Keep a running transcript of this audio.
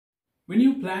When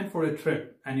you plan for a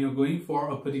trip and you're going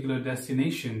for a particular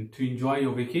destination to enjoy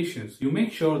your vacations, you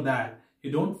make sure that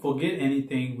you don't forget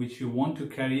anything which you want to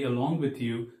carry along with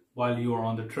you while you are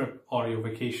on the trip or your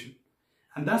vacation.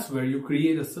 And that's where you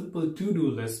create a simple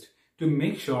to-do list to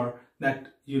make sure that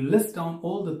you list down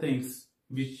all the things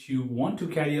which you want to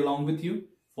carry along with you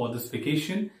for this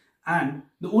vacation. And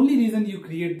the only reason you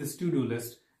create this to-do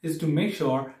list is to make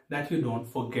sure that you don't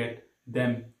forget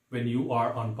them when you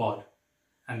are on board.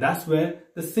 And that's where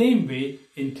the same way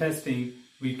in testing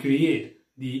we create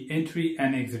the entry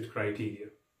and exit criteria.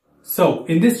 So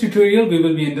in this tutorial we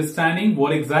will be understanding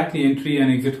what exactly entry and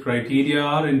exit criteria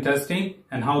are in testing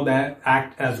and how they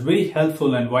act as very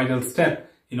helpful and vital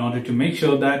step in order to make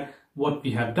sure that what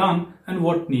we have done and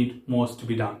what need most to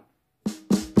be done.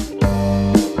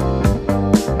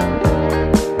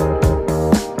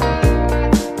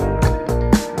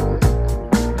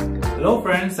 Hello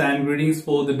friends and greetings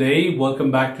for the day.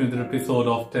 Welcome back to another episode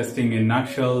of Testing in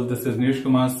Nutshell. This is Neeraj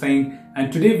Kumar Singh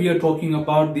and today we are talking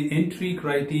about the entry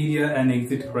criteria and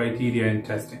exit criteria in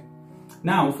testing.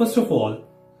 Now first of all,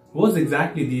 what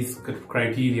exactly these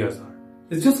criteria are?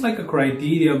 It's just like a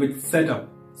criteria which set up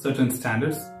certain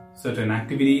standards, certain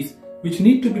activities which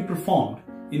need to be performed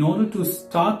in order to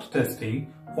start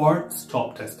testing or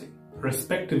stop testing,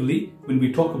 respectively when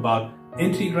we talk about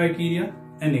entry criteria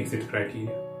and exit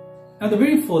criteria. Now the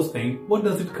very first thing, what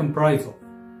does it comprise of?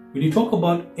 When you talk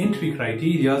about entry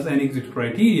criteria and exit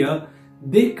criteria,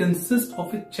 they consist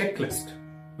of a checklist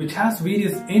which has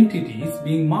various entities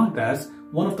being marked as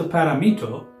one of the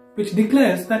parameter which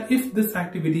declares that if this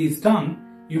activity is done,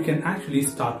 you can actually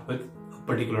start with a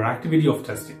particular activity of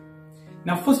testing.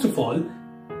 Now first of all,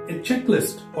 a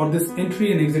checklist or this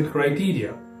entry and exit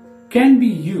criteria can be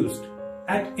used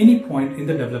at any point in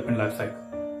the development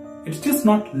lifecycle. It's just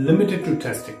not limited to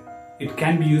testing. It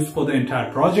can be used for the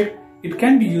entire project, it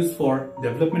can be used for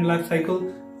development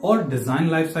lifecycle or design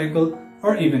lifecycle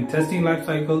or even testing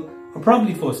lifecycle or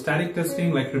probably for static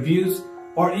testing like reviews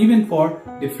or even for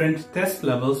different test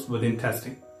levels within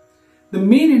testing. The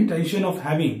main intention of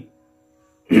having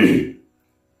entry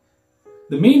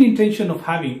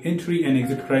and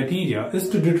exit criteria is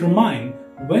to determine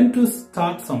when to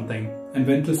start something and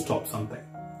when to stop something.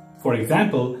 For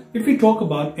example, if we talk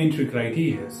about entry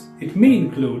criteria, it may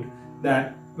include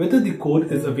that whether the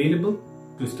code is available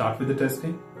to start with the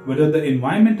testing, whether the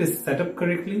environment is set up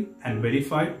correctly and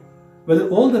verified, whether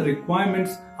all the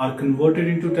requirements are converted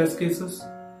into test cases,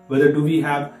 whether do we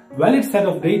have valid set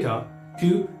of data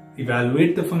to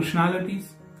evaluate the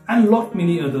functionalities, and lot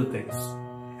many other things.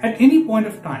 At any point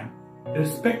of time,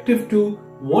 respective to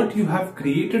what you have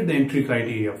created the entry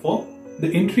criteria for,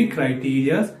 the entry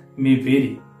criteria may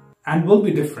vary and will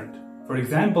be different. For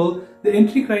example, the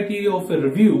entry criteria of a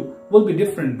review will be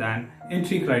different than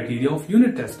entry criteria of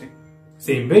unit testing.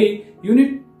 Same way,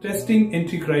 unit testing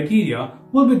entry criteria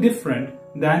will be different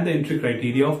than the entry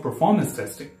criteria of performance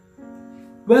testing.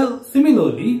 Well,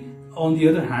 similarly, on the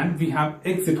other hand, we have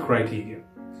exit criteria,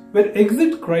 where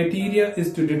exit criteria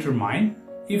is to determine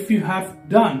if you have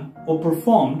done or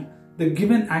performed the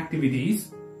given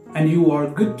activities and you are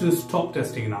good to stop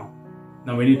testing now.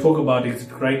 Now, when you talk about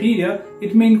exit criteria,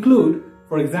 it may include,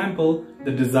 for example,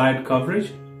 the desired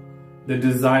coverage, the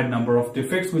desired number of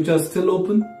defects which are still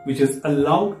open, which is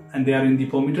allowed and they are in the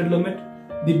permitted limit,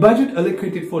 the budget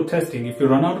allocated for testing. If you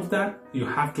run out of that, you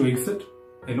have to exit.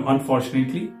 And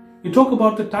unfortunately, you talk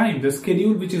about the time, the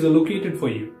schedule which is allocated for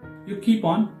you. You keep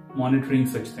on monitoring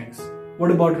such things.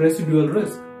 What about residual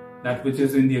risk? That which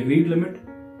is in the agreed limit,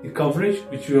 the coverage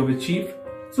which you have achieved.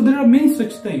 So there are many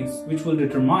such things which will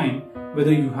determine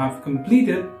whether you have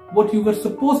completed what you were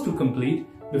supposed to complete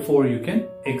before you can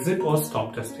exit or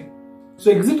stop testing.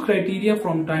 So exit criteria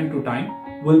from time to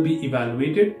time will be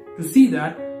evaluated to see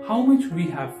that how much we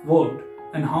have worked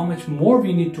and how much more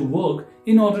we need to work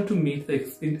in order to meet the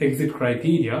exit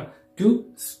criteria to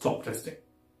stop testing.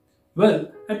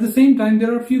 Well, at the same time,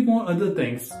 there are a few more other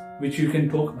things which you can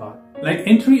talk about. Like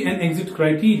entry and exit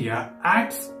criteria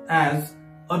acts as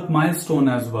a milestone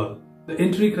as well. The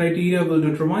entry criteria will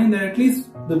determine that at least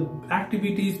the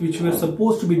activities which were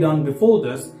supposed to be done before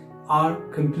this are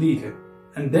completed.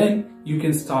 And then you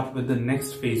can start with the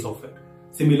next phase of it.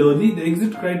 Similarly, the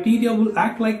exit criteria will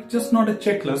act like just not a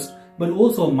checklist, but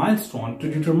also a milestone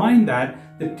to determine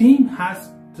that the team has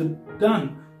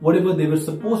done whatever they were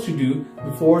supposed to do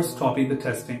before stopping the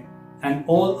testing. And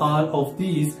all of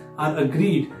these are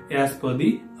agreed as per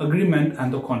the agreement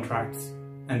and the contracts.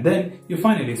 And then you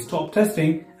finally stop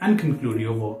testing and conclude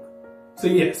your work. So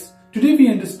yes, today we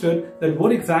understood that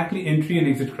what exactly entry and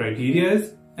exit criteria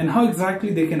is and how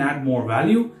exactly they can add more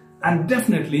value, and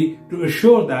definitely to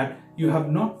assure that you have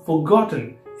not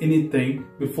forgotten anything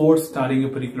before starting a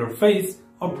particular phase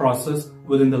or process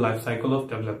within the life cycle of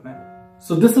development.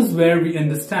 So this is where we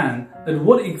understand that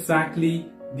what exactly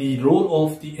the role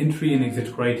of the entry and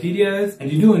exit criteria is,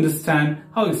 and you do understand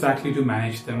how exactly to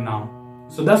manage them now.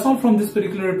 So that's all from this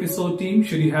particular episode, team.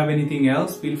 Should you have anything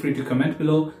else, feel free to comment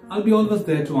below. I'll be always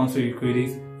there to answer your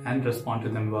queries and respond to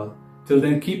them well. Till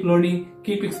then, keep learning,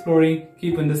 keep exploring,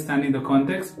 keep understanding the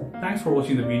context. Thanks for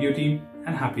watching the video, team,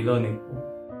 and happy learning.